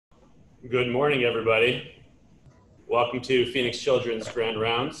Good morning, everybody. Welcome to Phoenix Children's Grand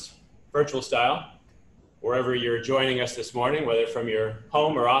Rounds, virtual style. Wherever you're joining us this morning, whether from your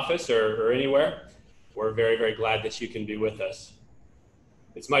home or office or anywhere, we're very, very glad that you can be with us.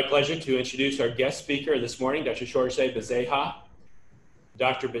 It's my pleasure to introduce our guest speaker this morning, Dr. Jorge Bezerra.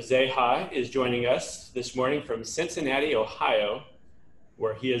 Dr. Bezerra is joining us this morning from Cincinnati, Ohio,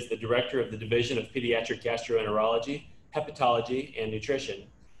 where he is the director of the Division of Pediatric Gastroenterology, Hepatology, and Nutrition,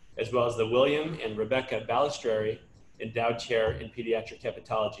 as well as the William and Rebecca Balistreri Endowed Chair in Pediatric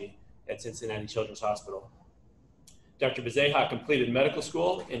Hepatology at Cincinnati Children's Hospital. Dr. Bezerra completed medical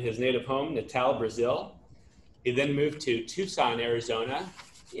school in his native home, Natal, Brazil. He then moved to Tucson, Arizona,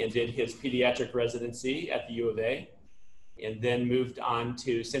 and did his pediatric residency at the U of A, and then moved on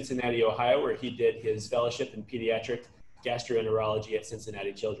to Cincinnati, Ohio, where he did his fellowship in pediatric gastroenterology at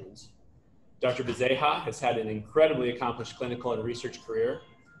Cincinnati Children's. Dr. Bezerra has had an incredibly accomplished clinical and research career.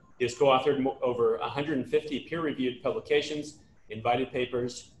 He has co-authored over 150 peer-reviewed publications, invited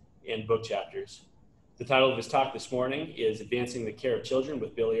papers, and book chapters. The title of his talk this morning is Advancing the Care of Children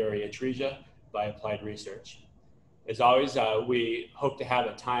with Biliary Atresia by Applied Research. As always, we hope to have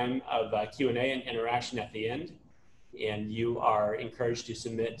a time of Q&A and interaction at the end, and you are encouraged to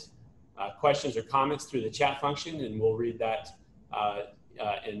submit questions or comments through the chat function, and we'll read that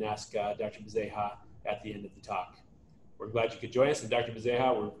and ask Dr. Bezerra at the end of the talk. We're glad you could join us, and Dr.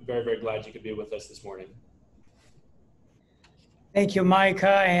 Bezerra, we're very, very glad you could be with us this morning. Thank you,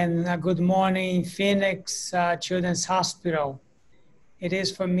 Micah, and good morning, Phoenix Children's Hospital. It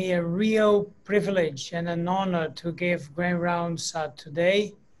is for me a real privilege and an honor to give Grand Rounds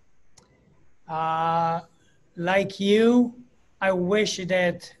today. Like you, I wish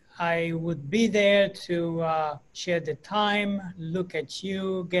that I would be there to share the time, look at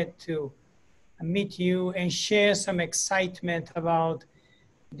you, get to meet you, and share some excitement about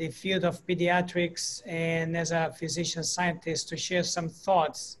the field of pediatrics, and as a physician scientist to share some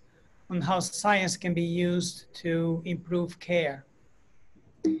thoughts on how science can be used to improve care.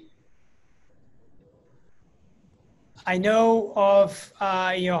 I know of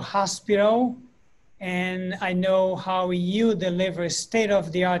your hospital, and I know how you deliver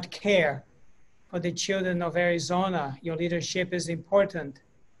state-of-the-art care for the children of Arizona. Your leadership is important.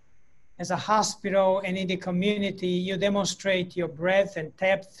 As a hospital and in the community, you demonstrate your breadth and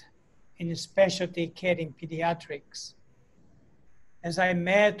depth in specialty care in pediatrics. As I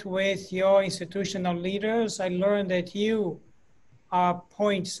met with your institutional leaders, I learned that you are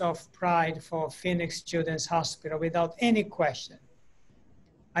points of pride for Phoenix Children's Hospital without any question.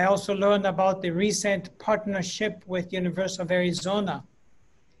 I also learned about the recent partnership with University of Arizona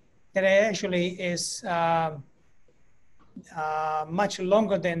that actually is much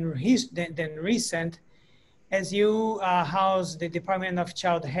longer than recent, as you house the Department of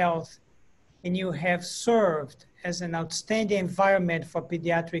Child Health, and you have served as an outstanding environment for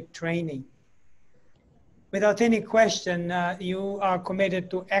pediatric training. Without any question, you are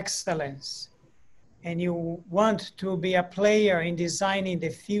committed to excellence, and you want to be a player in designing the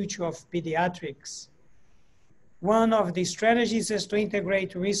future of pediatrics. One of the strategies is to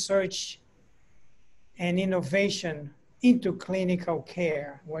integrate research and innovation into clinical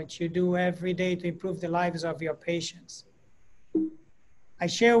care, what you do every day to improve the lives of your patients. I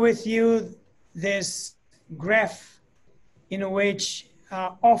share with you this graph in which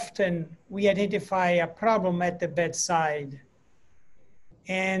often we identify a problem at the bedside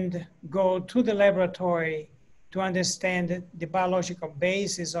and go to the laboratory to understand the biological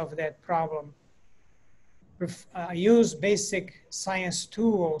basis of that problem. Use basic science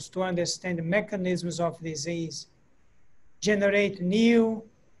tools to understand the mechanisms of disease, generate new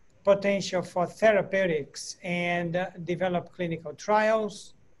potential for therapeutics, and develop clinical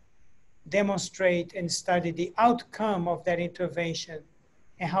trials, demonstrate and study the outcome of that intervention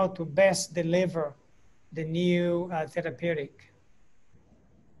and how to best deliver the new therapeutic.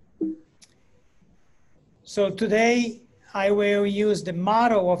 So today, I will use the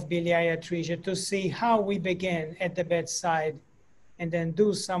model of biliary atresia to see how we begin at the bedside and then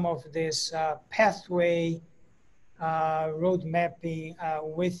do some of this pathway road mapping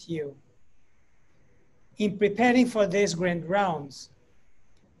with you. In preparing for this Grand Rounds,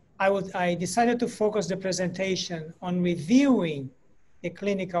 I decided to focus the presentation on reviewing the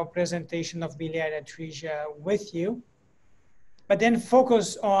clinical presentation of biliary atresia with you, but then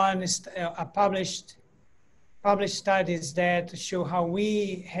focus on published studies that show how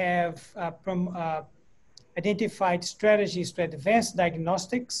we have identified strategies to advance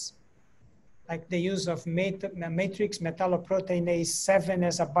diagnostics, like the use of matrix metalloproteinase 7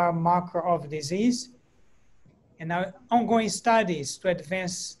 as a biomarker of disease, and our ongoing studies to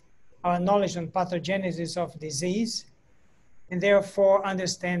advance our knowledge on pathogenesis of disease, and therefore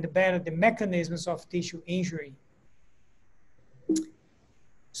understand better the mechanisms of tissue injury.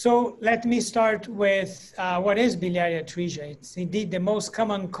 So let me start with what is biliary atresia. It's indeed the most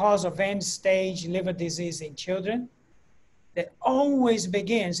common cause of end-stage liver disease in children that always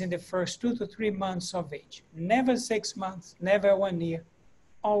begins in the first 2 to 3 months of age. Never 6 months, never 1 year,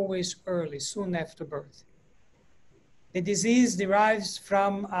 always early, soon after birth. The disease derives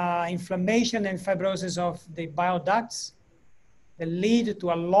from inflammation and fibrosis of the bile ducts that lead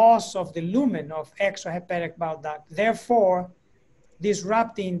to a loss of the lumen of extrahepatic bile duct, therefore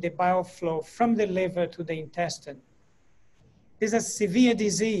disrupting the bile flow from the liver to the intestine. This is a severe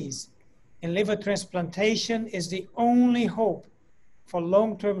disease, and liver transplantation is the only hope for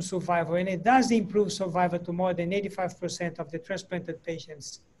long-term survival, and it does improve survival to more than 85% of the transplanted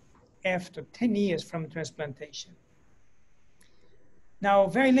patients after 10 years from transplantation. Now,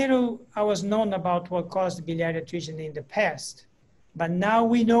 very little was known about what caused biliary atresia in the past, but now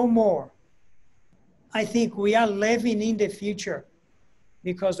we know more. I think we are living in the future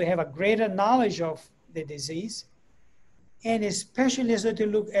because we have a greater knowledge of the disease, and especially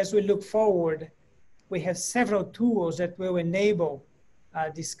as we look forward, we have several tools that will enable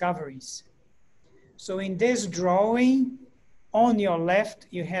discoveries. So in this drawing, on your left,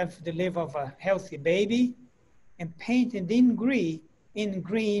 you have the liver of a healthy baby, and painted in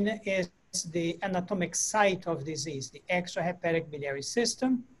green is the anatomic site of disease, the extrahepatic biliary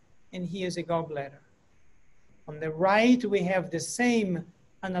system, and here's a gallbladder. On the right, we have the same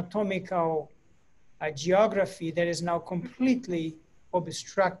anatomical geography that is now completely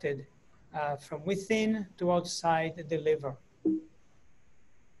obstructed from within to outside the liver.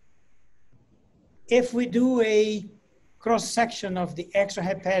 If we do a cross-section of the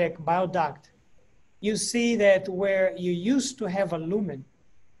extrahepatic bile duct, you see that where you used to have a lumen,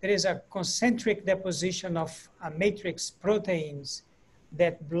 there is a concentric deposition of matrix proteins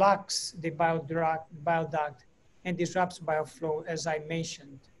that blocks the bile duct and disrupts bile flow, as I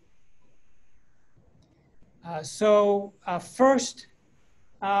mentioned. First,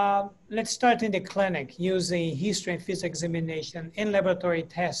 let's start in the clinic using history and physical examination and laboratory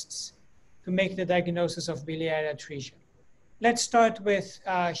tests to make the diagnosis of biliary atresia. Let's start with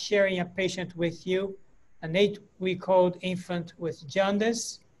sharing a patient with you, an 8-week-old infant with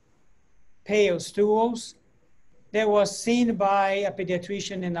jaundice, pale stools, that was seen by a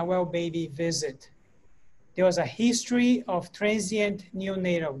pediatrician in a well baby visit. There was a history of transient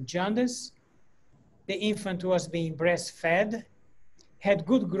neonatal jaundice. The infant was being breastfed, had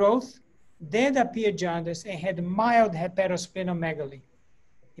good growth, did appear jaundice, and had mild hepatosplenomegaly.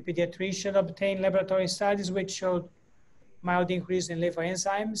 The pediatrician obtained laboratory studies which showed mild increase in liver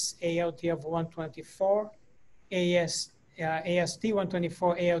enzymes, ALT of 124, AST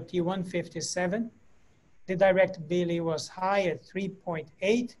 124, ALT 157. The direct bili was high at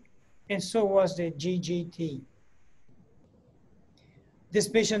 3.8, and so was the GGT. This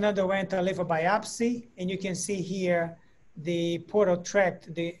patient underwent a liver biopsy, and you can see here the portal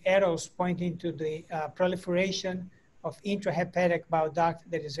tract, the arrows pointing to the proliferation of intrahepatic bile duct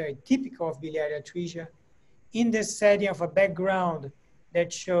that is very typical of biliary atresia in the setting of a background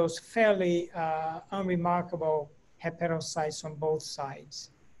that shows fairly unremarkable hepatocytes on both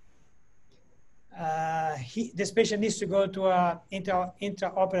sides. This patient needs to go to an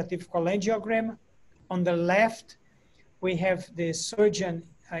intraoperative cholangiogram. On the left, we have the surgeon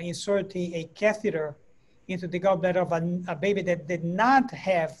inserting a catheter into the gallbladder of a baby that did not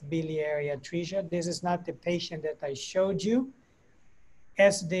have biliary atresia. This is not the patient that I showed you.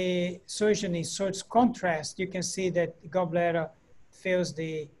 As the surgeon inserts contrast, you can see that the gallbladder fills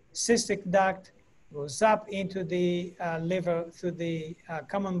the cystic duct, goes up into the liver through the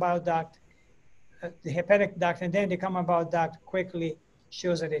common bile duct, the hepatic duct, and then the common bile duct quickly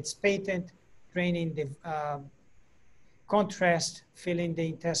shows that it's patent, draining the contrast, filling the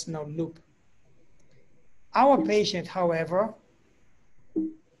intestinal loop. Our patient, however,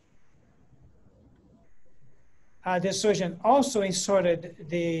 the surgeon also inserted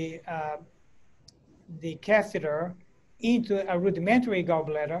the catheter into a rudimentary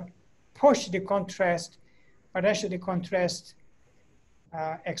gallbladder, pushed the contrast, but actually the contrast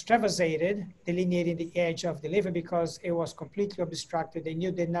extravasated, delineating the edge of the liver because it was completely obstructed and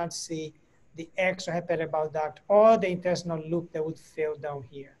you did not see the extrahepatic bile duct or the intestinal loop that would fill down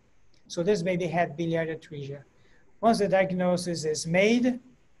here. So this baby had biliary atresia. Once the diagnosis is made,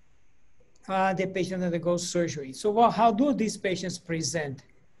 the patient undergoes surgery. So how do these patients present?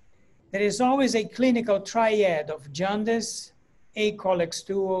 There is always a clinical triad of jaundice, acolic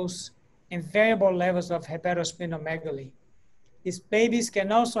stools, and variable levels of hepatosplenomegaly. These babies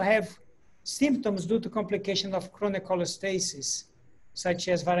can also have symptoms due to complication of chronic cholestasis, such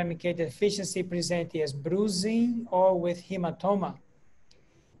as vitamin K deficiency presenting as bruising or with hematoma.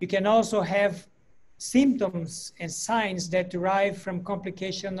 You can also have symptoms and signs that derive from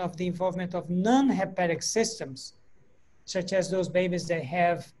complication of the involvement of non-hepatic systems, such as those babies that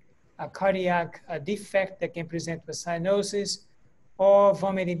have a cardiac defect that can present with cyanosis or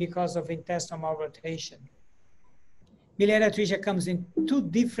vomiting because of intestinal malrotation. Biliary atresia comes in two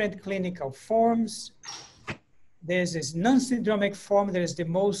different clinical forms. There's this non-syndromic form that is the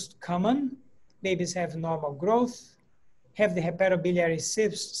most common. Babies have normal growth, have the hepatobiliary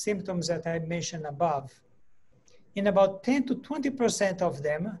symptoms that I mentioned above. In about 10 to 20% of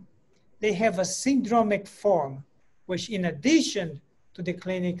them, they have a syndromic form, which in addition to the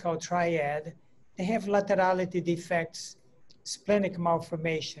clinical triad, they have laterality defects, splenic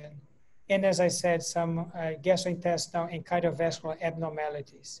malformation, and as I said, some gastrointestinal and cardiovascular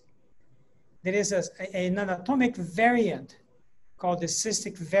abnormalities. There is an anatomic variant called the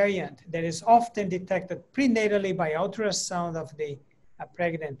cystic variant that is often detected prenatally by ultrasound of the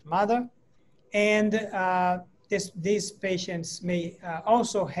pregnant mother. And these patients may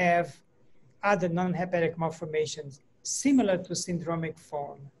also have other non-hepatic malformations similar to syndromic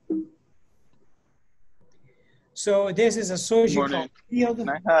form. So this is a surgical field. Can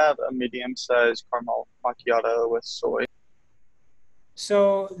I have a medium-sized caramel macchiato with soy?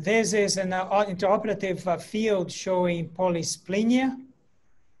 So this is an intraoperative field showing polysplenia.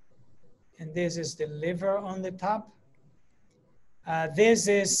 And this is the liver on the top. This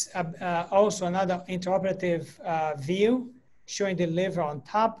is also another intraoperative view showing the liver on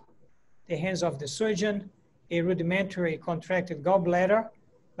top, the hands of the surgeon, a rudimentary contracted gallbladder.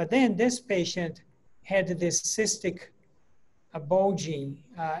 But then this patient had this cystic bulging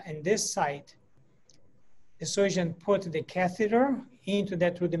in this site. The surgeon put the catheter into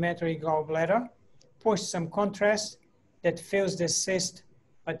that rudimentary gallbladder, pushed some contrast that fills the cyst,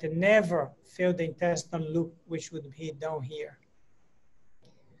 but it never filled the intestinal loop, which would be down here.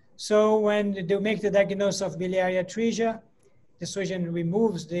 So when they make the diagnosis of biliary atresia, the surgeon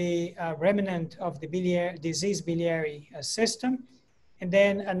removes the remnant of the diseased biliary system, and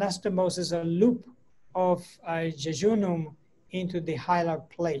then anastomoses a loop of jejunum into the hilar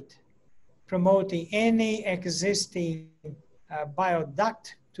plate, promoting any existing bile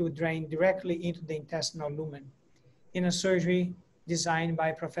duct to drain directly into the intestinal lumen in a surgery designed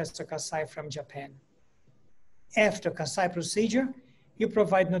by Professor Kasai from Japan. After Kasai procedure, you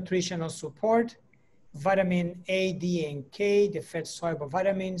provide nutritional support, vitamin A, D, and K, the fat-soluble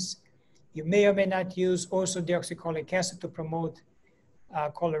vitamins. You may or may not use also deoxycholic acid to promote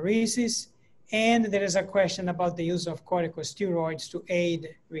choleresis. And there is a question about the use of corticosteroids to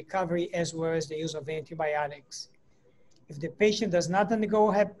aid recovery as well as the use of antibiotics. If the patient does not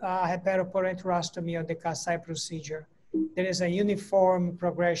undergo hepatoporenterostomy or the Kasai procedure, there is a uniform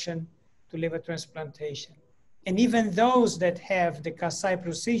progression to liver transplantation. And even those that have the Kasai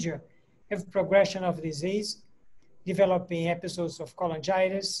procedure have progression of disease, developing episodes of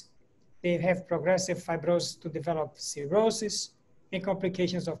cholangitis. They have progressive fibrosis to develop cirrhosis, and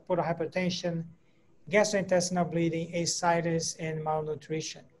complications of portal hypertension, gastrointestinal bleeding, ascites, and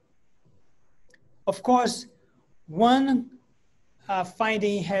malnutrition. Of course, one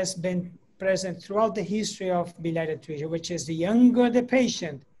finding has been present throughout the history of biliary atresia, which is the younger the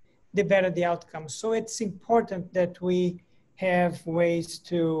patient, the better the outcome. So it's important that we have ways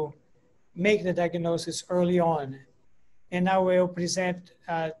to make the diagnosis early on. And I will present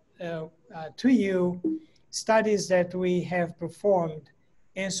to you studies that we have performed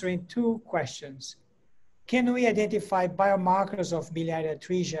answering two questions. Can we identify biomarkers of biliary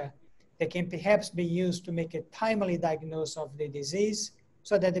atresia that can perhaps be used to make a timely diagnosis of the disease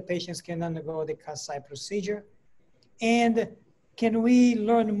so that the patients can undergo the Kasai procedure? And can we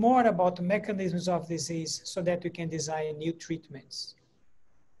learn more about the mechanisms of disease so that we can design new treatments?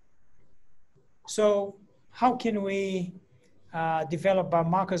 So how can we develop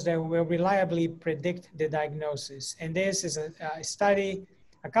biomarkers that will reliably predict the diagnosis? And this is a study,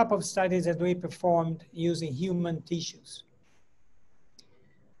 a couple of studies that we performed using human tissues.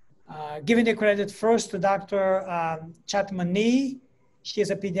 Giving the credit first to Dr. Chatmani. She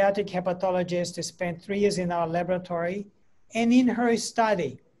is a pediatric hepatologist who spent 3 years in our laboratory. And in her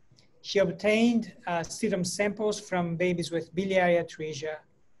study, she obtained serum samples from babies with biliary atresia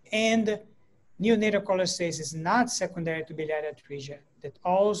and neonatal cholestasis not secondary to biliary atresia that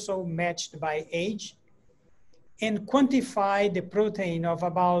also matched by age, and quantified the protein of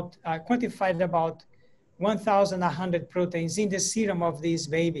about 1,100 proteins in the serum of these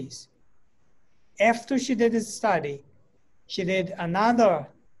babies. After she did this study, she did another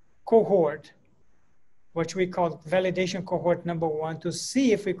cohort, which we called validation cohort number 1, to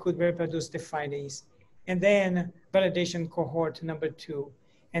see if we could reproduce the findings, and then validation cohort number 2.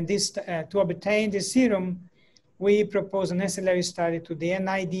 And this, to obtain the serum, we proposed an ancillary study to the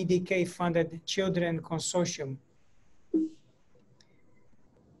NIDDK-funded Children Consortium.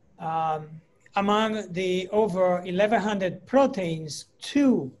 Among the over 1,100 proteins,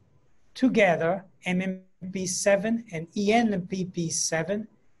 2 together, MMP7 and ENPP7,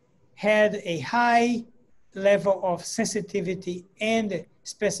 had a high level of sensitivity and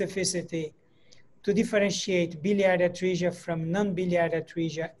specificity to differentiate biliary atresia from non-biliary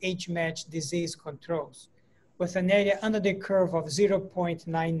atresia age-matched disease controls, with an area under the curve of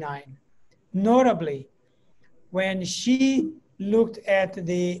 0.99. Notably, when she looked at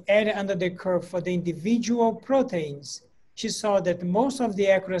the area under the curve for the individual proteins, she saw that most of the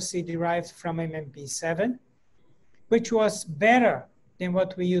accuracy derived from MMP7, which was better than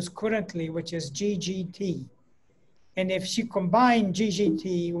what we use currently, which is GGT. And if she combined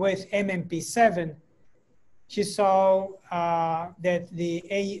GGT with MMP7, she saw that the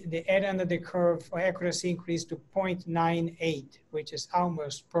area under the curve for accuracy increased to 0.98, which is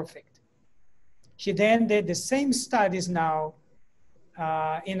almost perfect. She then did the same studies now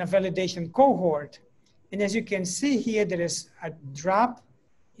in a validation cohort. And as you can see here, there is a drop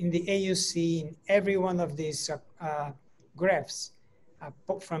in the AUC in every one of these graphs,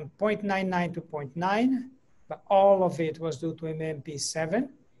 from 0.99 to 0.9, but all of it was due to MMP7.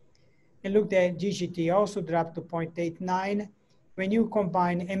 And look, at GGT also dropped to 0.89. When you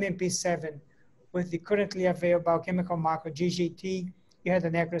combine MMP7 with the currently available chemical marker GGT, you had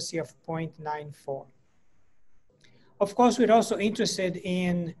an accuracy of 0.94. Of course, we're also interested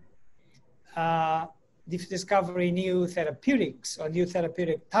in discovering new therapeutics or new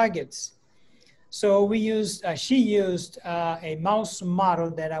therapeutic targets. So we used, she used a mouse model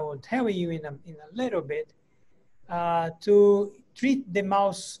that I will tell you in a little bit to treat the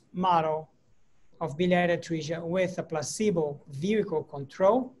mouse model of biliary atresia with a placebo vehicle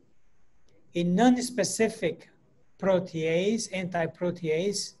control, a non-specific protease,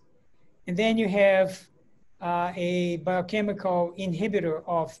 anti-protease, and then you have a biochemical inhibitor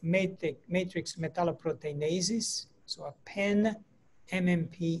of matrix metalloproteinases, so a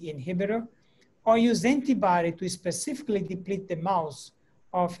PEN-MMP inhibitor, or use antibody to specifically deplete the mouse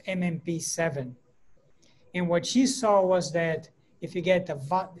of MMP7. And what she saw was that if you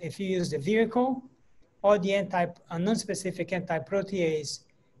use the vehicle or the non-specific anti-protease,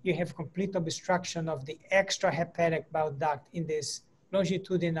 you have complete obstruction of the extrahepatic bile duct in this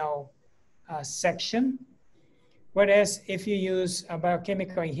longitudinal section. Whereas if you use a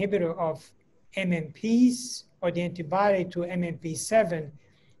biochemical inhibitor of MMPs or the antibody to MMP7,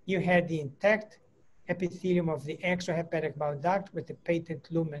 you had the intact epithelium of the extrahepatic bile duct with the patent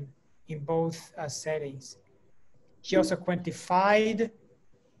lumen in both settings. She also quantified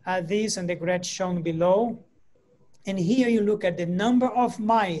these on the graph shown below. And here you look at the number of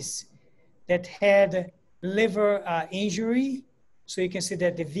mice that had liver injury. So you can see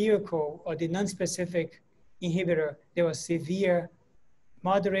that the vehicle or the non-specific inhibitor, there was severe,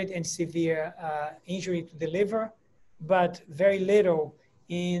 moderate, and severe injury to the liver, but very little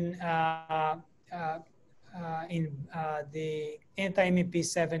in the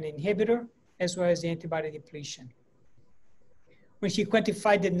anti-MMP7 inhibitor, as well as the antibody depletion. When she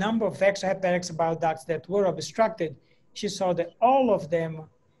quantified the number of extrahepatic bile ducts that were obstructed, she saw that all of them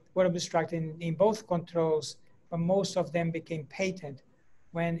were obstructed in both controls, but most of them became patent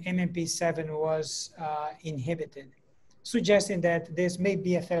when MMP7 was inhibited, suggesting that this may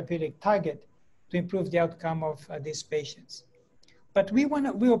be a therapeutic target to improve the outcome of these patients. But we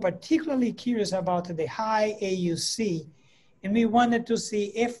were particularly curious about the high AUC, and we wanted to see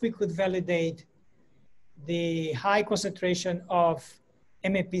if we could validate the high concentration of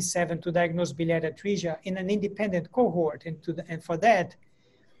MMP7 to diagnose biliary atresia in an independent cohort. And for that,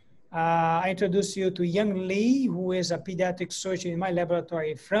 I introduced you to Yang Li, who is a pediatric surgeon in my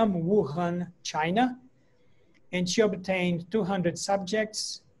laboratory from Wuhan, China. And she obtained 200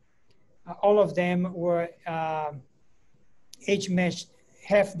 subjects. All of them were age-matched,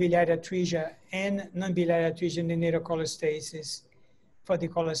 half biliary atresia and non-biliary atresia neonatal cholestasis for the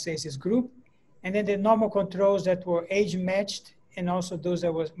cholestasis group. And then the normal controls that were age-matched and also those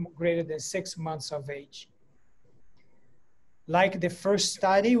that were greater than 6 months of age. Like the first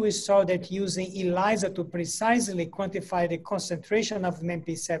study, we saw that using ELISA to precisely quantify the concentration of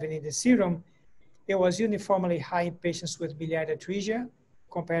MMP7 in the serum, it was uniformly high in patients with biliary atresia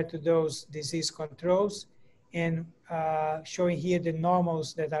compared to those disease controls, and showing here the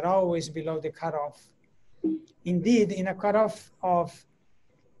normals that are always below the cutoff Indeed, in a cutoff of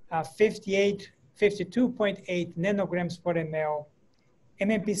 52.8 nanograms per ml,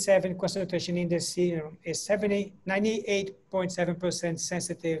 MMP7 concentration in the serum is 98.7%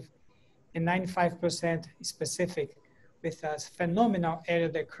 sensitive and 95% specific, with a phenomenal area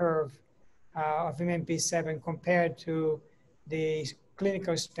of the curve of MMP7 compared to the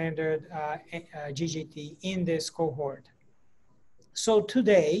clinical standard GGT in this cohort. So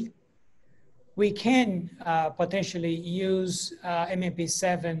today, we can potentially use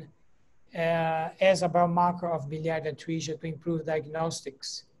MMP7 as a biomarker of biliary atresia to improve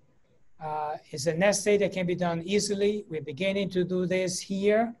diagnostics. It's an assay that can be done easily. We're beginning to do this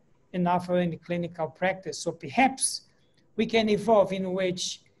here and offer in clinical practice. So perhaps we can evolve in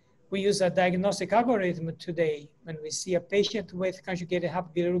which we use a diagnostic algorithm today. When we see a patient with conjugated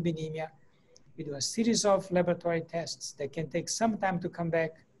hyperbilirubinemia, we do a series of laboratory tests that can take some time to come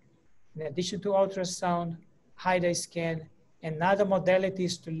back, in addition to ultrasound, HIDA scan, and other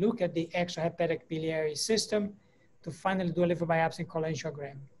modalities to look at the extrahepatic biliary system to finally do a liver biopsy and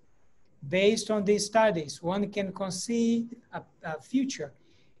cholangiogram. Based on these studies, one can conceive a future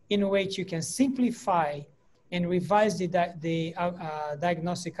in which you can simplify and revise the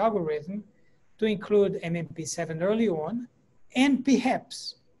diagnostic algorithm to include MMP7 early on, and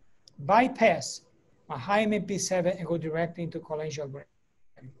perhaps bypass a high MMP7 and go directly into cholangiogram.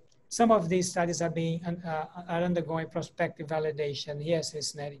 Some of these studies are undergoing prospective validation here at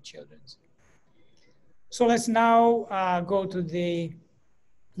Cincinnati Children's. So let's now go to the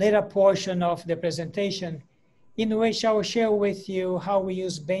later portion of the presentation, in which I will share with you how we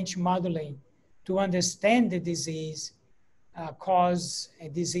use bench modeling to understand the disease cause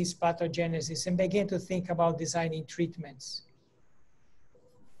and disease pathogenesis and begin to think about designing treatments.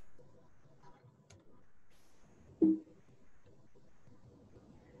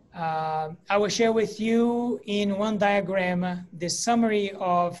 I will share with you in one diagram the summary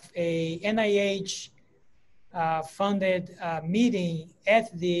of a NIH funded meeting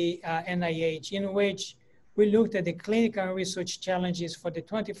at the NIH, in which we looked at the clinical and research challenges for the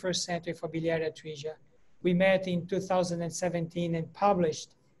 21st century for biliary atresia. We met in 2017 and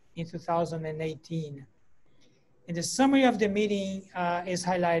published in 2018. And the summary of the meeting is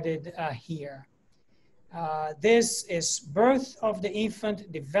highlighted here. This is birth of the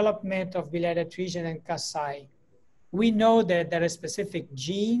infant, development of biliary atresia and Kasai. We know that there are specific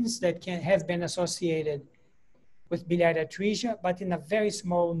genes that have been associated with biliary atresia, but in a very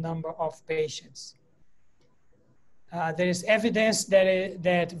small number of patients. There is evidence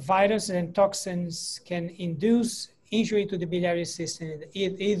that viruses and toxins can induce injury to the biliary system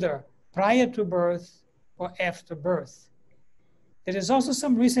either prior to birth or after birth. There is also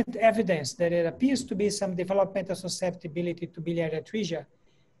some recent evidence that it appears to be some developmental susceptibility to biliary atresia,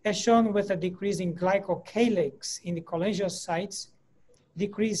 as shown with a decrease in glycocalyx in the cholangiocytes,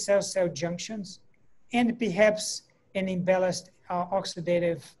 decreased cell-cell junctions, and perhaps an imbalanced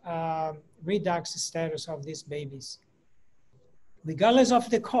oxidative redox status of these babies. Regardless of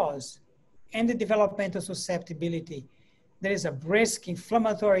the cause and the developmental susceptibility, there is a brisk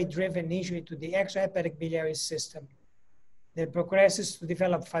inflammatory-driven injury to the extrahepatic biliary system that progresses to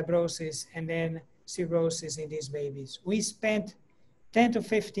develop fibrosis and then cirrhosis in these babies. We spent 10 to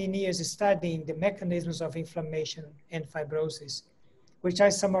 15 years studying the mechanisms of inflammation and fibrosis, which I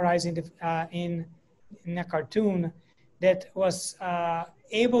summarize in a cartoon that was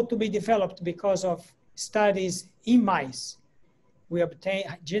able to be developed because of studies in mice. We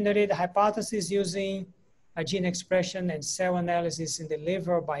generated hypotheses using a gene expression and cell analysis in the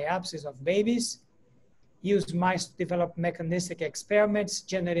liver biopsies of babies, used mice to develop mechanistic experiments,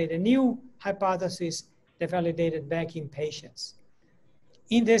 generated new hypotheses that validated back in patients.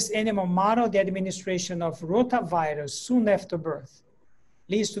 In this animal model, the administration of rotavirus soon after birth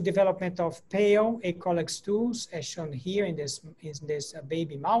leads to development of pale E. coli stools, as shown here in this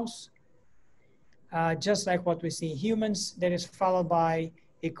baby mouse. Just like what we see in humans, that is followed by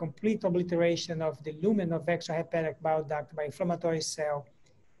a complete obliteration of the lumen of extrahepatic bile duct by inflammatory cell,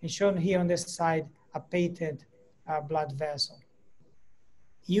 and shown here on this side, a patent blood vessel.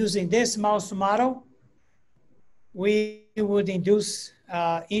 Using this mouse model, we would induce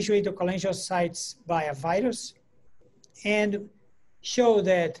injury to cholangiocytes by a virus and show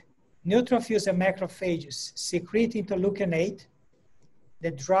that neutrophils and macrophages secrete interleukin-8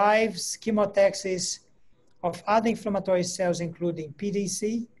 that drives chemotaxis of other inflammatory cells, including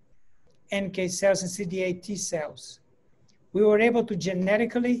PDC, NK cells, and CD8 T cells. We were able to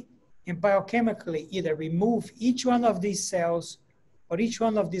genetically and biochemically either remove each one of these cells or each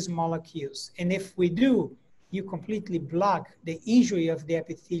one of these molecules. And if we do, you completely block the injury of the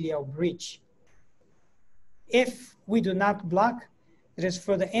epithelial breach. If we do not block, there is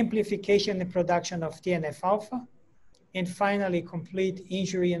further amplification and production of TNF-alpha, and finally, complete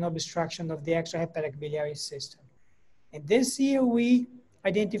injury and obstruction of the extrahepatic biliary system. And this year, we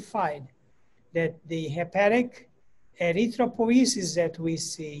identified that the hepatic erythropoiesis that we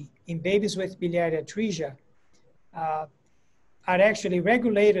see in babies with biliary atresia are actually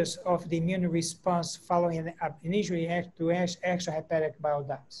regulators of the immune response following an injury to extrahepatic bile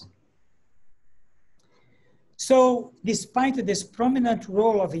ducts. So despite this prominent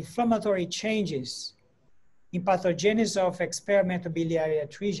role of inflammatory changes in pathogenesis of experimental biliary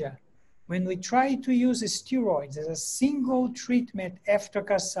atresia, when we try to use steroids as a single treatment after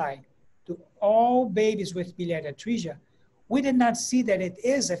Kasai to all babies with biliary atresia, we did not see that it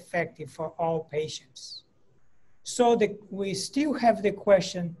is effective for all patients. So we still have the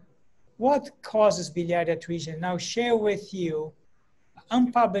question, what causes biliary atresia? And I'll share with you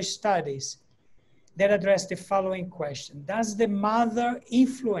unpublished studies that address the following question. Does the mother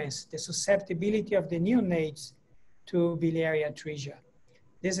influence the susceptibility of the neonates to biliary atresia?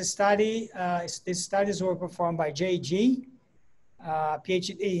 These studies were performed by JG,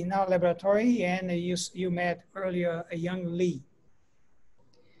 PhD in our laboratory, and you met earlier a young Lee.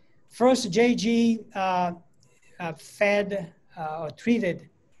 First, JG fed or treated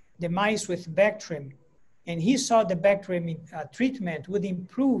the mice with Bactrim, and he saw the Bactrim treatment would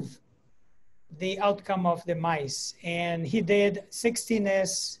improve the outcome of the mice. And he did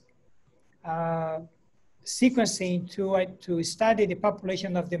 16S sequencing to study the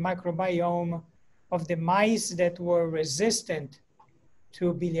population of the microbiome of the mice that were resistant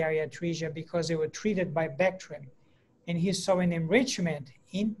to biliary atresia because they were treated by Bactrim. And he saw an enrichment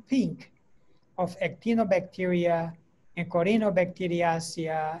in pink of actinobacteria and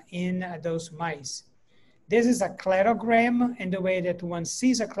Corynebacteriaceae in those mice. This is a cladogram, and the way that one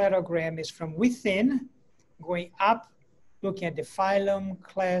sees a cladogram is from within, going up, looking at the phylum,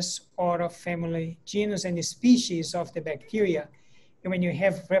 class, order, family, genus, and the species of the bacteria. And when you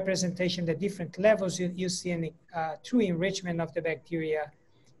have representation at different levels, you see a true enrichment of the bacteria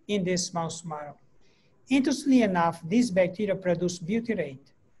in this mouse model. Interestingly enough, these bacteria produce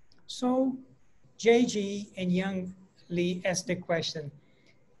butyrate. So JG and young Lee asked the question,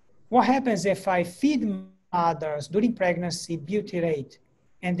 what happens if I feed mothers during pregnancy butyrate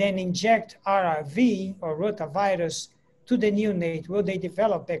and then inject RRV or rotavirus to the neonate? Will they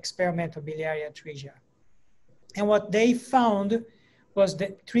develop experimental biliary atresia? And what they found was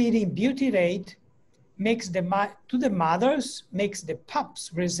that treating butyrate makes to the mothers makes the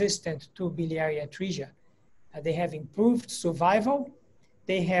pups resistant to biliary atresia. They have improved survival.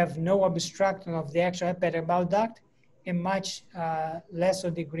 They have no obstruction of the extrahepatic bile duct and much lesser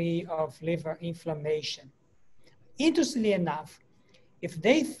degree of liver inflammation. Interestingly enough, if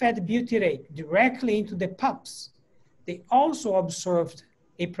they fed butyrate directly into the pups, they also observed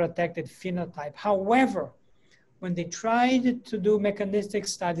a protected phenotype. However, when they tried to do mechanistic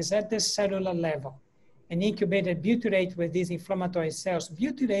studies at the cellular level and incubated butyrate with these inflammatory cells,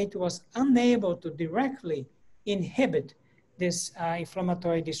 butyrate was unable to directly inhibit this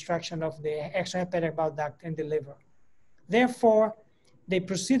inflammatory destruction of the extrahepatic bile duct and the liver. Therefore, they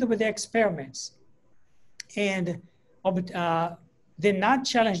proceeded with the experiments and did not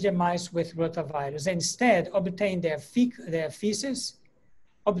challenge the mice with rotavirus. Instead, obtained their feces,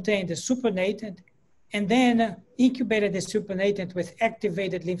 obtained the supernatant, and then incubated the supernatant with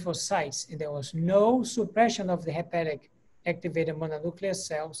activated lymphocytes. And there was no suppression of the hepatic activated mononuclear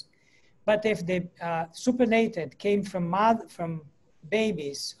cells. But if the supernatant came from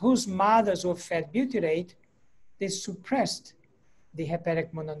babies whose mothers were fed butyrate, they suppressed the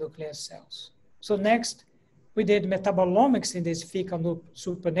hepatic mononuclear cells. So next, we did metabolomics in these fecal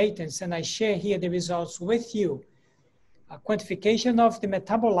supernatants, and I share here the results with you. A quantification of the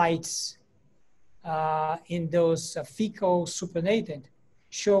metabolites in those fecal supernatant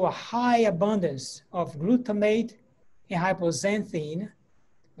show a high abundance of glutamate and hypoxanthine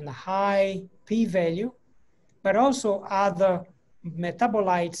and a high p-value, but also other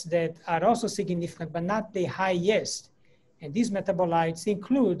metabolites that are also significant, but not the highest. And these metabolites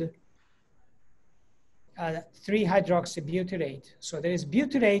include 3-hydroxybutyrate. So there is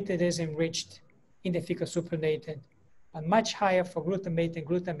butyrate that is enriched in the fecal supernatant, and much higher for glutamate and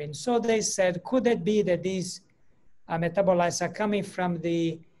glutamine. So they said, could it be that these metabolites are coming from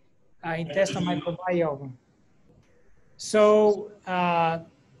the intestinal microbiome? So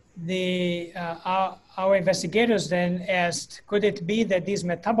our investigators then asked, could it be that these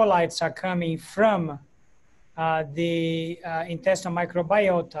metabolites are coming from the intestinal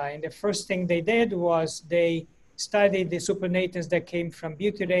microbiota? And the first thing they did was they studied the supernatants that came from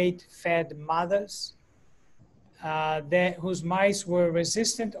butyrate-fed mothers. whose mice were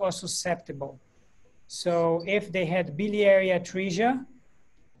resistant or susceptible. So if they had biliary atresia,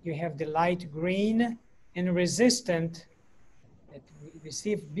 you have the light green, and resistant that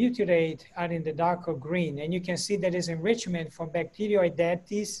receive butyrate are in the darker green. And you can see there is enrichment for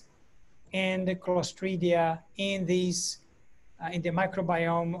Bacteroidetes and the Clostridia in these, in the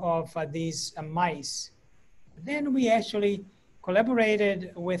microbiome of these mice. Then we actually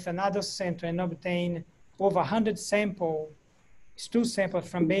collaborated with another center and obtained over 100 stool samples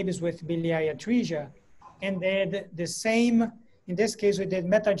from babies with biliary atresia. And they had the same, in this case, we did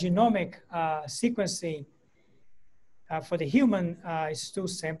metagenomic sequencing for the human stool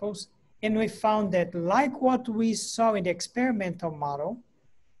samples. And we found that like what we saw in the experimental model,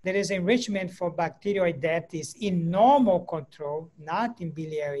 there is enrichment for Bacteroidetes in normal control, not in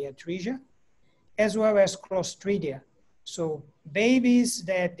biliary atresia, as well as Clostridia. So babies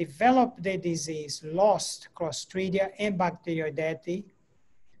that developed the disease lost Clostridia and Bacteroidetes,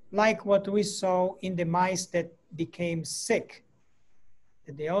 like what we saw in the mice that became sick,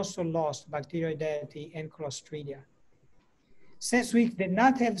 that they also lost Bacteroidetes and Clostridia. Since we did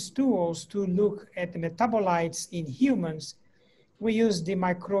not have stools to look at the metabolites in humans, we used the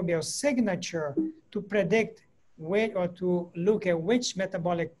microbial signature to predict or to look at which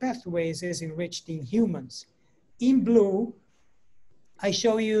metabolic pathways is enriched in humans. In blue, I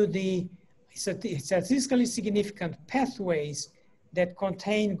show you the statistically significant pathways that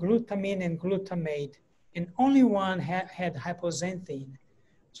contain glutamine and glutamate, and only one had hypoxanthine.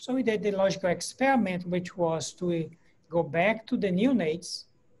 So we did the logical experiment, which was to go back to the neonates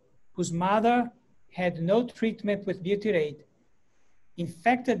whose mother had no treatment with butyrate,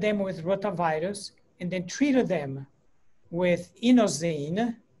 infected them with rotavirus, and then treated them with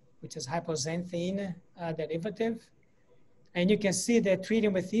inosine, which is hypoxanthine derivative. And you can see that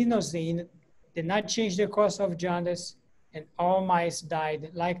treating with inosine did not change the course of jaundice, and all mice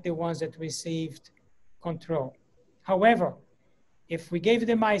died like the ones that received control. However, if we gave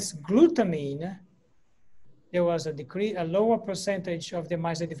the mice glutamine, there was a lower percentage of the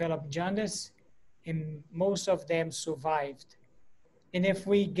mice that developed jaundice, and most of them survived. And if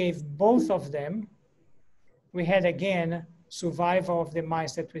we gave both of them, we had again survival of the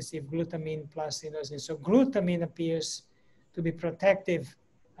mice that received glutamine plus inosine. So glutamine appears to be protective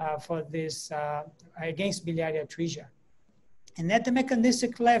for this against biliary atresia. And at the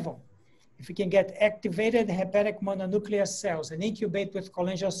mechanistic level, if we can get activated hepatic mononuclear cells and incubate with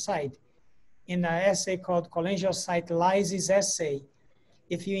cholangiocyte in an assay called cholangiocyte lysis assay,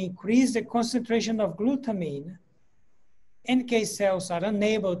 if you increase the concentration of glutamine, NK cells are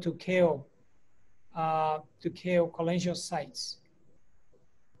unable to kill cholangiocytes.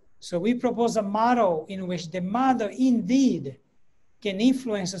 So we propose a model in which the mother indeed can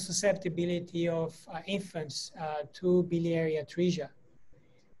influence the susceptibility of infants to biliary atresia,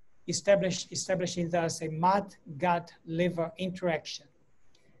 establishing thus a mat-gut-liver interaction.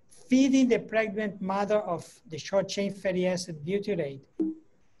 Feeding the pregnant mother of the short-chain fatty acid butyrate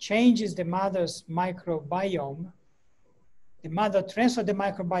changes the mother's microbiome. The mother transfers the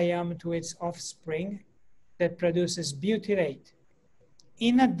microbiome to its offspring that produces butyrate.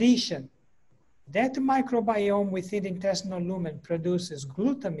 In addition, that microbiome within the intestinal lumen produces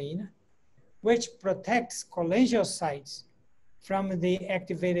glutamine, which protects cholangiocytes from the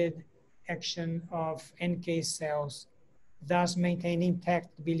activated action of NK cells, thus maintaining intact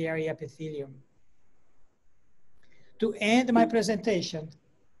biliary epithelium. To end my presentation,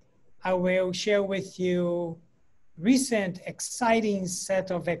 I will share with you recent exciting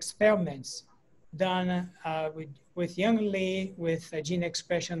set of experiments done with Young Lee with gene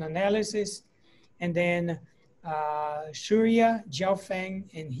expression analysis, and then Shurya, Jiaofeng,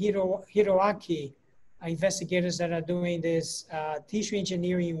 and Hiroaki investigators that are doing this tissue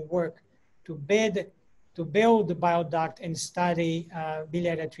engineering work to build the bile duct and study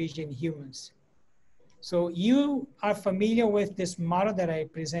biliary atresia in humans. So you are familiar with this model that I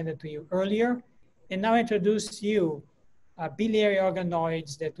presented to you earlier, and now I introduce you biliary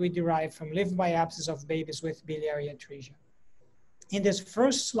organoids that we derive from liver biopsies of babies with biliary atresia. In this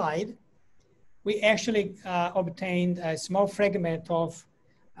first slide, we actually obtained a small fragment of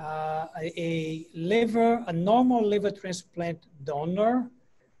a normal liver transplant donor,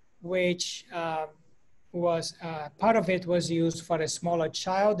 which was, part of it was used for a smaller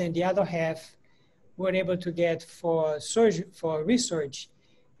child, and the other half we were able to get for research.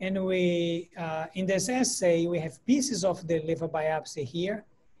 And we, in this assay, we have pieces of the liver biopsy here.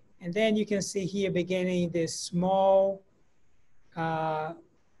 And then you can see here beginning this small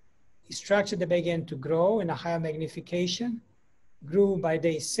structure that began to grow in a higher magnification, grew by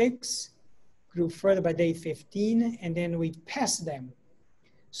day 6, grew further by day 15, and then we passed them.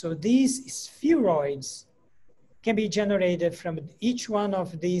 So these spheroids can be generated from each one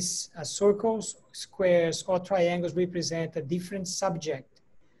of these circles, squares, or triangles represent a different subject.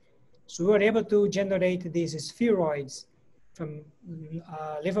 So we were able to generate these spheroids from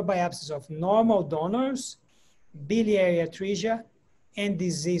liver biopsies of normal donors, biliary atresia, and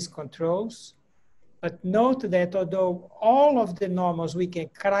disease controls. But note that although all of the normals we can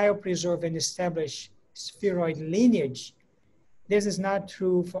cryopreserve and establish spheroid lineage, this is not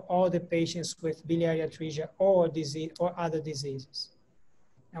true for all the patients with biliary atresia or disease or other diseases.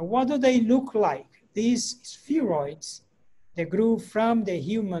 Now, what do they look like? These spheroids that grew from the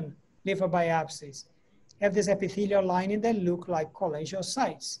human liver biopsies have this epithelial lining that look like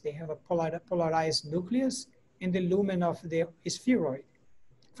cholangiocytes. They have a polarized nucleus in the lumen of the spheroid.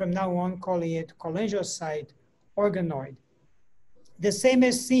 From now on, calling it cholangiocyte organoid. The same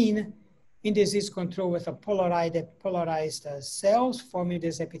is seen in disease control with a polarized cells forming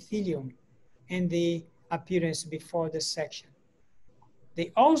this epithelium and the appearance before the section.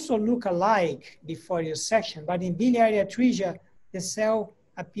 They also look alike before your section, but in biliary atresia, the cell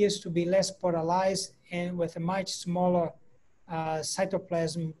appears to be less polarized and with a much smaller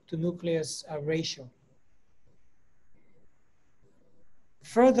cytoplasm to nucleus ratio.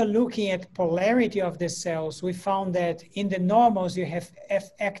 Further looking at polarity of the cells, we found that in the normals, you have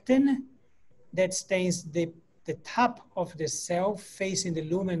F-actin that stains the top of the cell facing the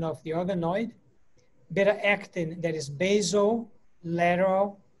lumen of the organoid, beta-actin that is basolateral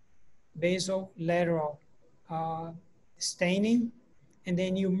staining, and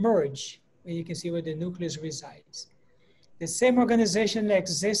then you merge, and you can see where the nucleus resides. The same organization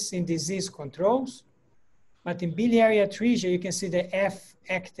exists in disease controls, but in biliary atresia, you can see the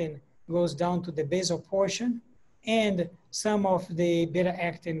F-actin goes down to the basal portion, and some of the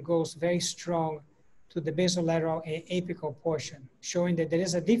beta-actin goes very strong to the basolateral and apical portion, showing that there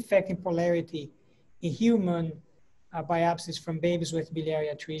is a defect in polarity in human biopsies from babies with biliary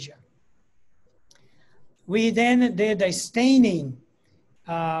atresia. We then did a staining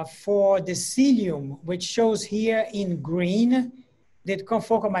for the cilium, which shows here in green, did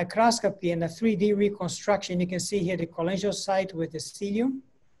confocal microscopy and a 3D reconstruction. You can see here the cholangiocyte with the cilium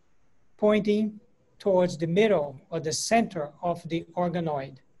pointing towards the middle or the center of the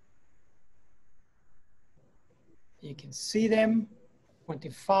organoid. You can see them,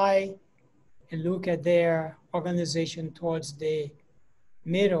 quantify, and look at their organization towards the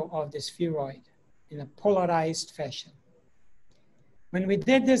middle of the spheroid in a polarized fashion. When we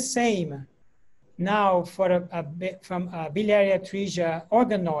did the same now for from a biliary atresia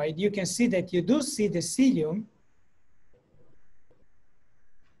organoid, you can see that you do see the cilium.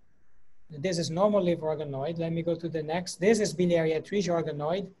 This is normal liver organoid. Let me go to the next. This is biliary atresia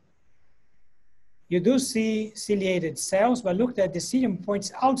organoid. You do see ciliated cells, but look that the cilium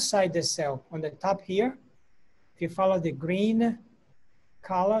points outside the cell on the top here. If you follow the green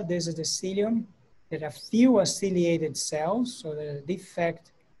color, this is the cilium. There are fewer ciliated cells, so there's a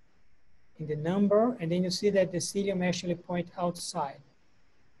defect in the number, and then you see that the cilium actually point outside.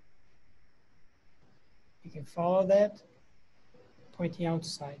 You can follow that, pointing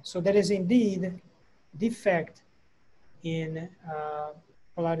outside. So there is indeed defect in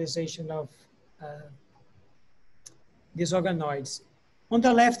polarization of these organoids. On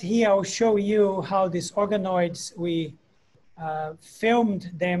the left here, I'll show you how these organoids, we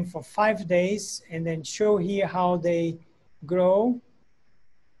filmed them for 5 days and then show here how they grow,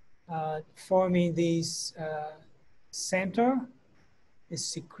 forming these center, this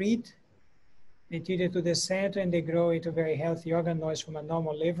secrete material to the center, and they grow into very healthy organoids from a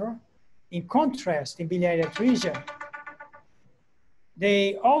normal liver. In contrast, in biliary atresia,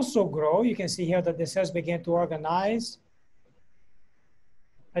 they also grow. You can see here that the cells begin to organize.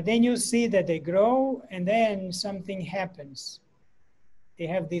 But then you see that they grow and then something happens. They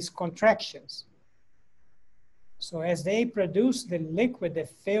have these contractions. So as they produce the liquid that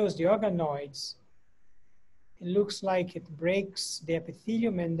fills the organoids, it looks like it breaks the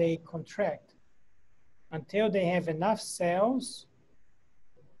epithelium and they contract until they have enough cells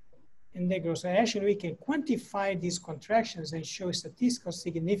and they grow. So actually we can quantify these contractions and show statistical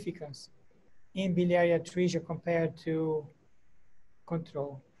significance in biliary atresia compared to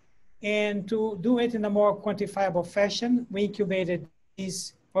control. And to do it in a more quantifiable fashion, we incubated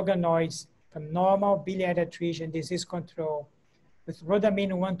these organoids from normal biliary atresia and disease control with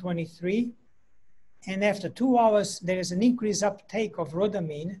rhodamine 123. And after 2 hours, there is an increased uptake of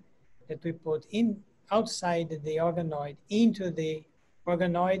rhodamine that we put in outside the organoid into the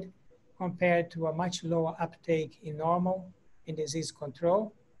organoid compared to a much lower uptake in normal in disease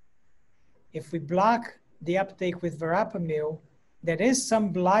control. If we block the uptake with verapamil, there is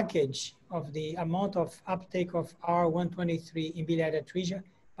some blockage of the amount of uptake of R123 in biliary atresia,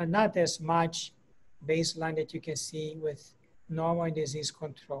 but not as much baseline that you can see with normal disease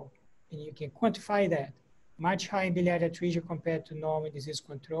control. And you can quantify that. Much higher in biliary atresia compared to normal disease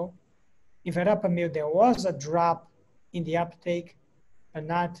control. In verapamil, there was a drop in the uptake,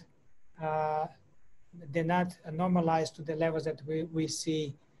 but they're not normalized to the levels that we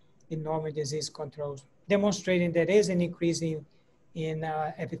see in normal disease controls, demonstrating there is an increase in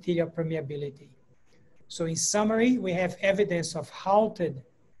epithelial permeability. So in summary, we have evidence of halted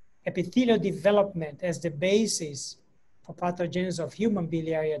epithelial development as the basis for pathogenesis of human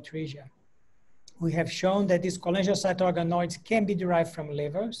biliary atresia. We have shown that these cholangiocyte organoids can be derived from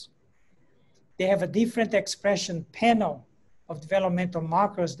livers. They have a different expression panel of developmental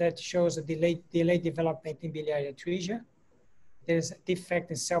markers that shows a delayed development in biliary atresia. There's a defect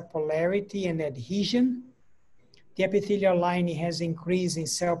in cell polarity and adhesion. The epithelial lining has increased in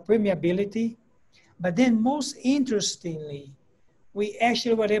cell permeability. But then most interestingly, we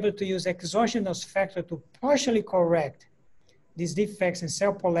actually were able to use exogenous factor to partially correct these defects in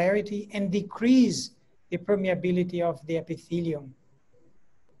cell polarity and decrease the permeability of the epithelium.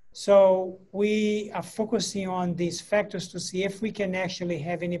 So we are focusing on these factors to see if we can actually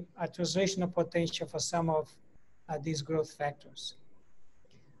have any translational potential for some of these growth factors.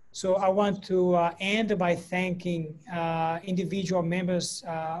 So I want to end by thanking individual members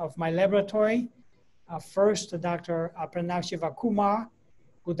of my laboratory. First, Dr. Pranav Shivakumar,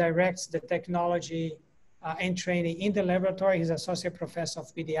 who directs the technology and training in the laboratory. He's Associate Professor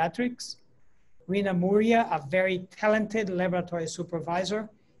of Pediatrics. Rina Muria, a very talented laboratory supervisor,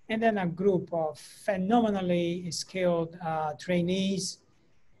 and then a group of phenomenally skilled trainees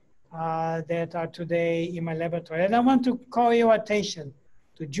that are today in my laboratory. And I want to call your attention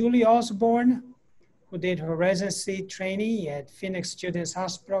to Julie Osborne, who did her residency training at Phoenix Children's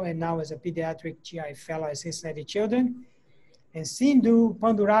Hospital and now is a pediatric GI fellow at Cincinnati Children, and Sindhu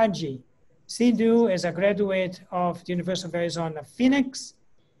Panduraji. Sindhu is a graduate of the University of Arizona, Phoenix,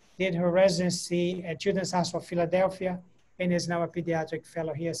 did her residency at Children's Hospital Philadelphia, and is now a pediatric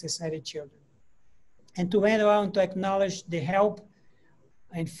fellow here at Cincinnati Children. And to end, I want to acknowledge the help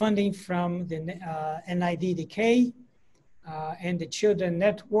and funding from the NIDDK and the Children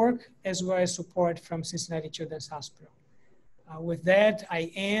Network, as well as support from Cincinnati Children's Hospital. With that,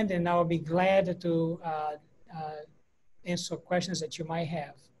 I end, and I'll be glad to answer questions that you might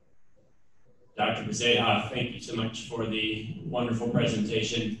have. Dr. Bezerra, thank you so much for the wonderful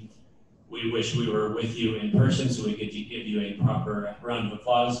presentation. We wish we were with you in person so we could give you a proper round of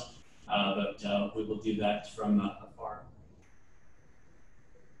applause, but we will do that from afar.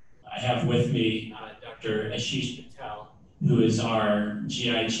 I have with me Dr. Ashish Patel, who is our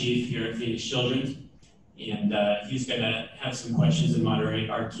GI chief here at Phoenix Children's, and he's going to have some questions and moderate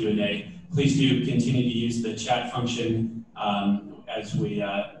our Q&A. Please do continue to use the chat function as we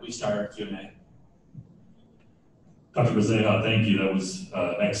start our Q&A. Dr. Bezerra, thank you. That was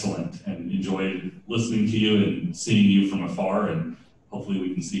excellent, and enjoyed listening to you and seeing you from afar, and hopefully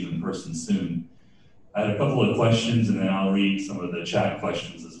we can see you in person soon. I had a couple of questions, and then I'll read some of the chat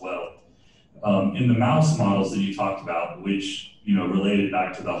questions as well. In the mouse models that you talked about, which related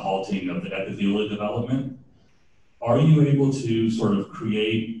back to the halting of the epithelial development, are you able to sort of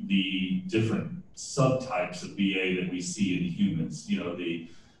create the different subtypes of BA that we see in humans? The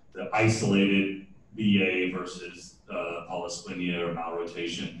isolated BA versus polysplenia or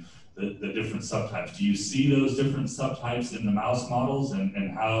malrotation, the different subtypes. Do you see those different subtypes in the mouse models,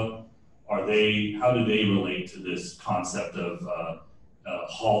 and how do they relate to this concept of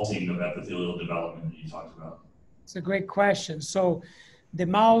halting of epithelial development that you talked about? It's a great question. So the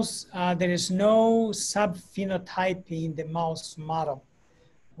mouse, there is no subphenotype in the mouse model.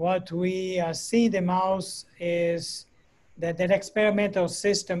 What we see in the mouse is that experimental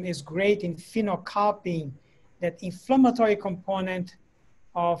system is great in phenocopying that inflammatory component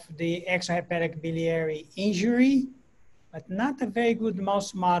of the extrahepatic biliary injury, but not a very good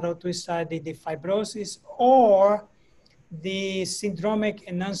mouse model to study the fibrosis or the syndromic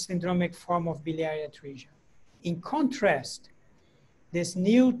and non-syndromic form of biliary atresia. In contrast, this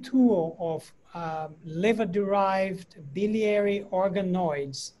new tool of liver-derived biliary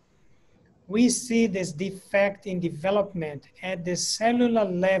organoids, we see this defect in development at the cellular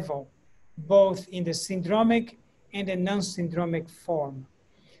level, both in the syndromic and the non-syndromic form.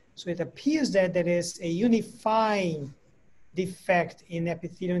 So it appears that there is a unifying defect in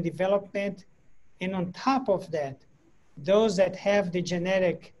epithelial development, and on top of that, those that have the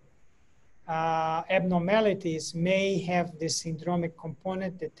genetic abnormalities may have the syndromic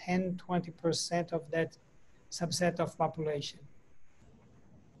component, the 10–20% of that subset of population.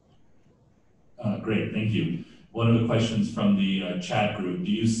 Great, thank you. One of the questions from the chat group,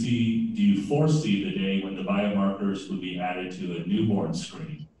 do you foresee the day when the biomarkers would be added to a newborn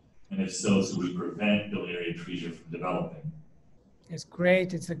screen? And if so, would we prevent biliary atresia from developing? It's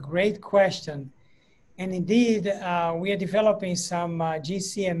great, it's a great question. And indeed, we are developing some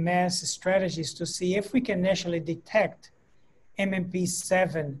GCMS strategies to see if we can actually detect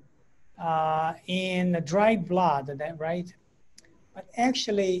MMP7 in dry blood, right? But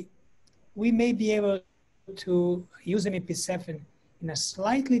actually, we may be able to use MMP7 in a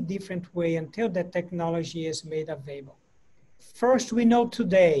slightly different way until that technology is made available. First, we know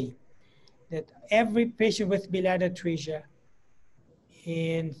today that every patient with biliary atresia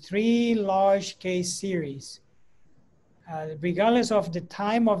in 3 large case series, regardless of the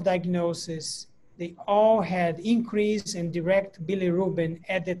time of diagnosis, they all had increase in direct bilirubin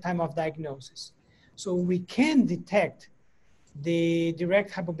at the time of diagnosis. So we can detect the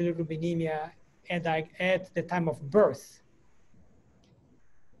direct hypobilirubinemia at the time of birth.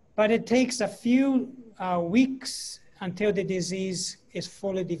 But it takes a few weeks until the disease is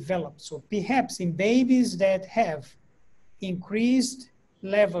fully developed. So perhaps in babies that have increased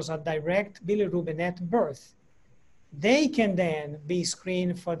levels of direct bilirubin at birth, they can then be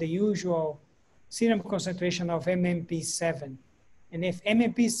screened for the usual serum concentration of MMP7. And if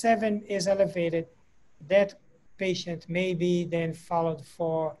MMP7 is elevated, that patient may be then followed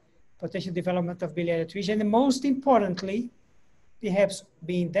for potential development of biliary atresia. And most importantly, perhaps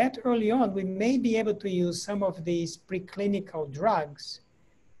being that early on, we may be able to use some of these preclinical drugs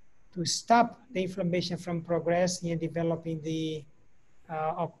to stop the inflammation from progressing and developing the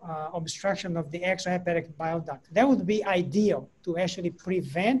obstruction of the extrahepatic bile duct. That would be ideal to actually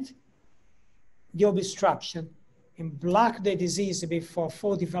prevent the obstruction and block the disease before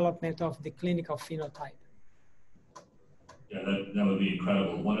full development of the clinical phenotype. Yeah, that would be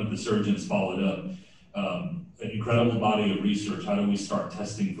incredible. One of the surgeons followed up, an incredible body of research. How do we start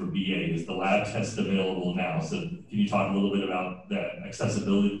testing for BA? Is the lab test available now? So can you talk a little bit about that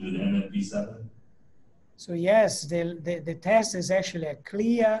accessibility to the MMP7? So yes, the test is actually a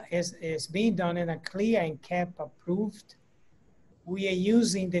CLIA, is being done in a CLIA and CAP approved. We are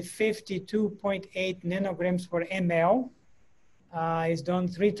using the 52.8 nanograms per ml. It's done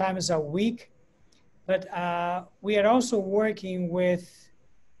 3 times a week. But we are also working with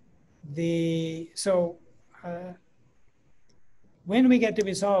when we get the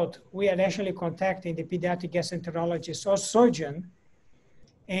result, we are actually contacting the pediatric gastroenterologist or surgeon,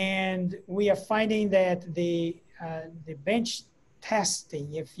 and we are finding that the bench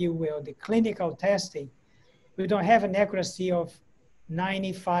testing, if you will, the clinical testing, we don't have an accuracy of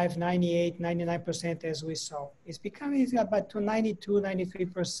 95, 98, 99% as we saw. It's becoming about to 92,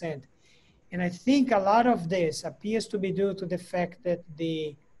 93%. And I think a lot of this appears to be due to the fact that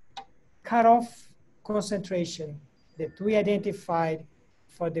the cutoff concentration that we identified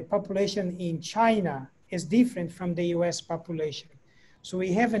for the population in China is different from the US population. So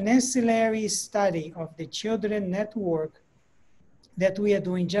we have an ancillary study of the children network that we are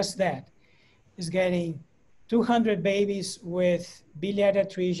doing just that. It's getting 200 babies with biliary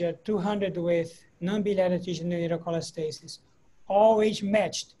atresia, 200 with non-biliary atresia neonatal cholestasis, all age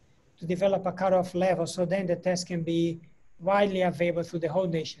matched to develop a cutoff level, so then the test can be widely available through the whole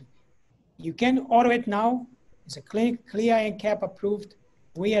nation. You can order it now. It's a CLIA and CAP approved.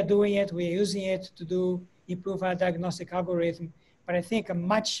 We are doing it. We are using it to improve our diagnostic algorithm. But I think a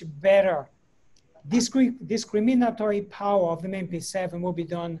much better discriminatory power of MMP7 will be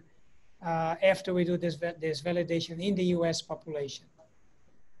done after we do this validation in the US population.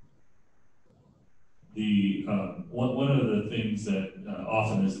 One of the things that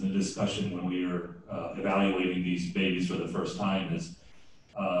often is in the discussion when we are evaluating these babies for the first time is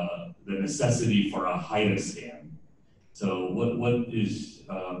the necessity for a HIDA scan. So what is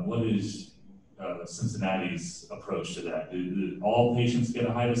Cincinnati's approach to that? Do all patients get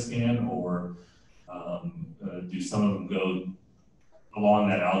a HIDA scan, or do some of them go along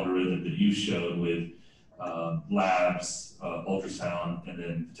that algorithm that you showed with labs, ultrasound, and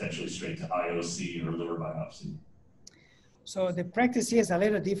then potentially straight to IOC or liver biopsy? So the practice here is a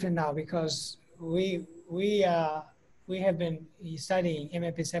little different now because we have been studying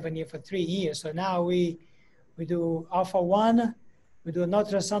MMP7 here for 3 years. So now we do alpha-1, we do an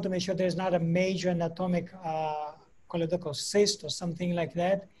ultrasound to make sure there's not a major anatomic choledochal cyst or something like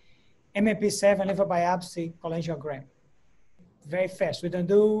that. MMP7, liver biopsy, cholangiogram. Very fast. We don't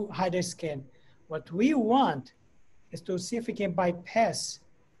do HIDA scan. What we want is to see if we can bypass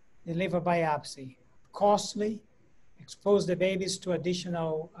the liver biopsy. Costly, expose the babies to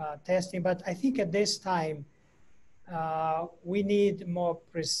additional testing, but I think at this time, we need more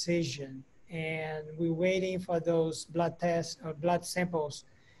precision, and we're waiting for those blood tests or blood samples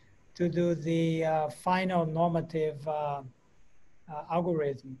to do the final normative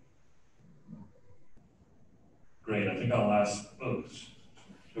algorithm. Great. I think I'll ask. Oh,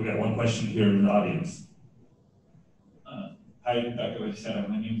 we got one question here in the audience. Hi, Dr. Bezerra.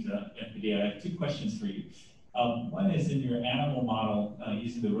 My name's Anthony. I have two questions for you. One is in your animal model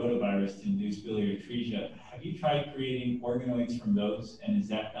using the rotavirus to induce biliary atresia. Have you tried creating organoids from those, and is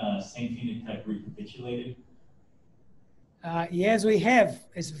that same phenotype recapitulated? Yes, we have.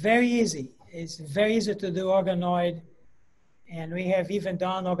 It's very easy. It's very easy to do organoid. And we have even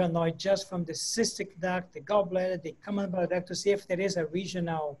done organoid just from the cystic duct, the gallbladder, the common bile duct to see if there is a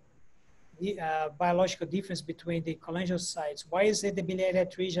regional biological difference between the cholangiocytes. Why is it the biliary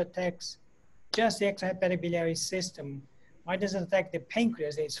atresia attacks just the extrahepatic biliary system? Why does it attack the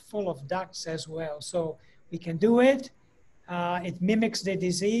pancreas? It's full of ducts as well. So we can do it. It mimics the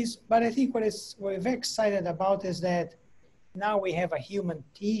disease. But I think what we're very excited about is that now we have a human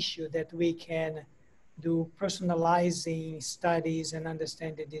tissue that we can do personalizing studies and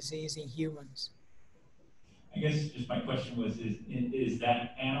understand the disease in humans. I guess just my question was, is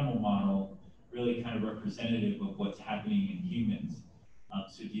that animal model really kind of representative of what's happening in humans?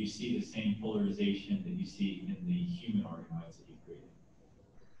 So do you see the same polarization that you see in the human organoids that you created?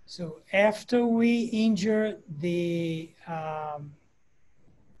 So after we injure the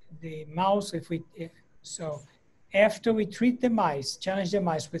mouse, after we treat the mice, challenge the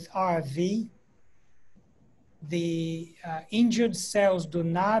mice with RV, the injured cells do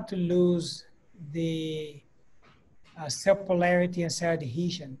not lose the cell polarity and cell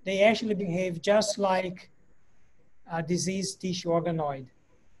adhesion. They actually behave just like a diseased tissue organoid,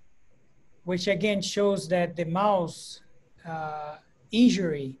 which again shows that the mouse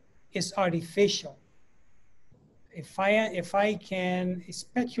injury is artificial. If I can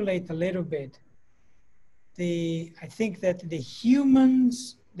speculate a little bit, I think that the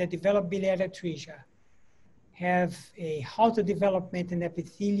humans that develop biliary atresia have a halted development in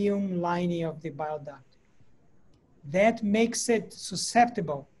epithelium lining of the bile duct. That makes it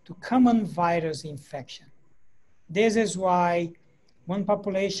susceptible to common virus infection. This is why one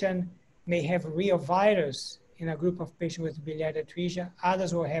population may have reovirus in a group of patients with biliary atresia,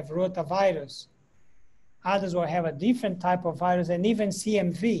 others will have rotavirus, others will have a different type of virus, and even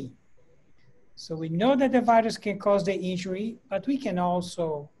CMV. So we know that the virus can cause the injury, but we can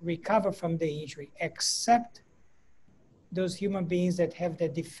also recover from the injury, except those human beings that have the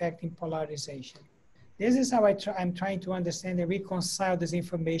defect in polarization. This is how I'm trying to understand and reconcile this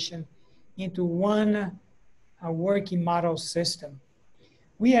information into one working model system.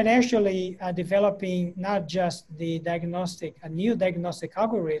 We are actually developing not just a new diagnostic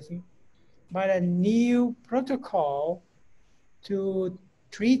algorithm, but a new protocol to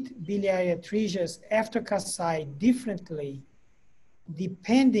treat biliary atresias after Kasai differently,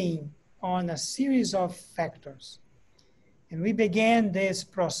 depending on a series of factors. And we began this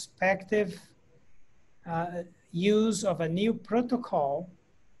prospective use of a new protocol.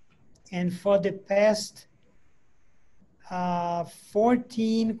 And for the past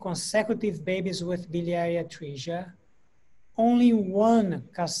 14 consecutive babies with biliary atresia, only one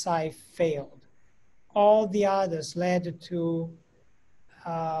Kasai failed. All the others led to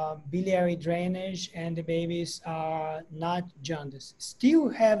biliary drainage, and the babies are not jaundice. Still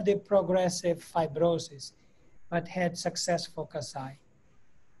have the progressive fibrosis, but had successful Kasai.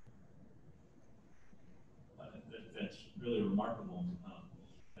 That's really remarkable.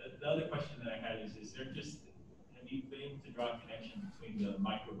 The other question that I had is have you been able to draw a connection between the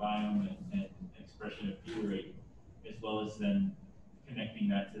microbiome and expression of biliary, as well as then connecting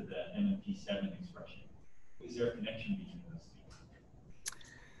that to the MMP7 expression? Is there a connection between those two?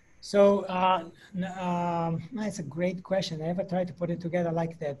 So that's a great question. I never tried to put it together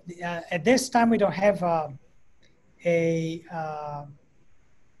like that. At this time, we don't have a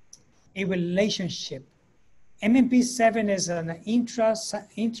relationship. MMP7 is an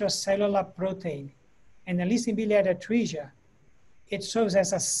intracellular protein, and at least in biliary atresia, it serves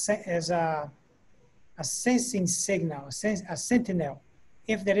as a sensing signal, a sentinel.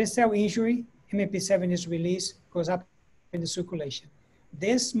 If there is cell injury, MMP7 is released, goes up in the circulation.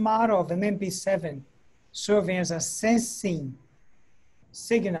 This model of MMP7 serving as a sensing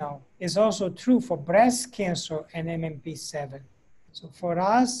signal is also true for breast cancer and MMP7. So for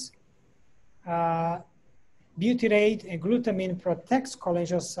us, butyrate and glutamine protects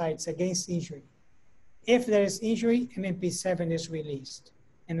cholangiocytes against injury. If there is injury, MMP7 is released.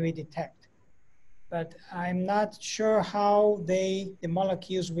 and we detect. But I'm not sure how the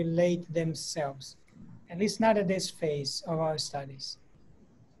molecules relate themselves, at least not at this phase of our studies.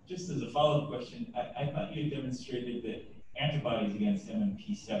 Just as a follow-up question, I thought you demonstrated that antibodies against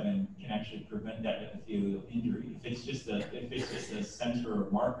MMP7 can actually prevent that epithelial injury. If it's just a center or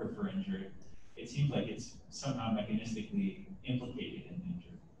marker for injury, it seems like it's somehow mechanistically implicated in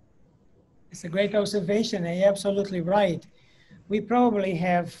injury. It's a great observation, and you're absolutely right. We probably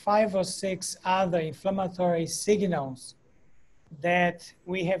have 5 or 6 other inflammatory signals that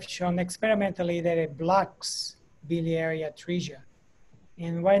we have shown experimentally that it blocks biliary atresia.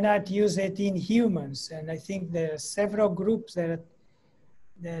 And why not use it in humans? And I think there are several groups that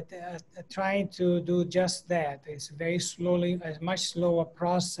are trying to do just that. It's very slowly, a much slower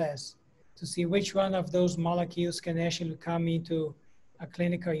process to see which one of those molecules can actually come into a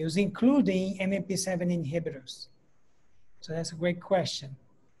clinical use, including MMP7 inhibitors. So that's a great question.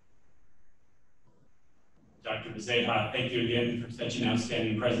 Dr. Bezerra, thank you again for such an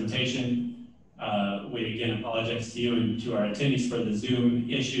outstanding presentation. We again apologize to you and to our attendees for the Zoom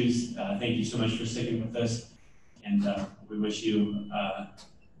issues. Thank you so much for sticking with us. And we wish you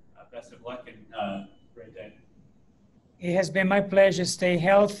best of luck and great day. It has been my pleasure. Stay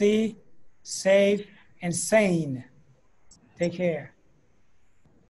healthy, safe, and sane. Take care.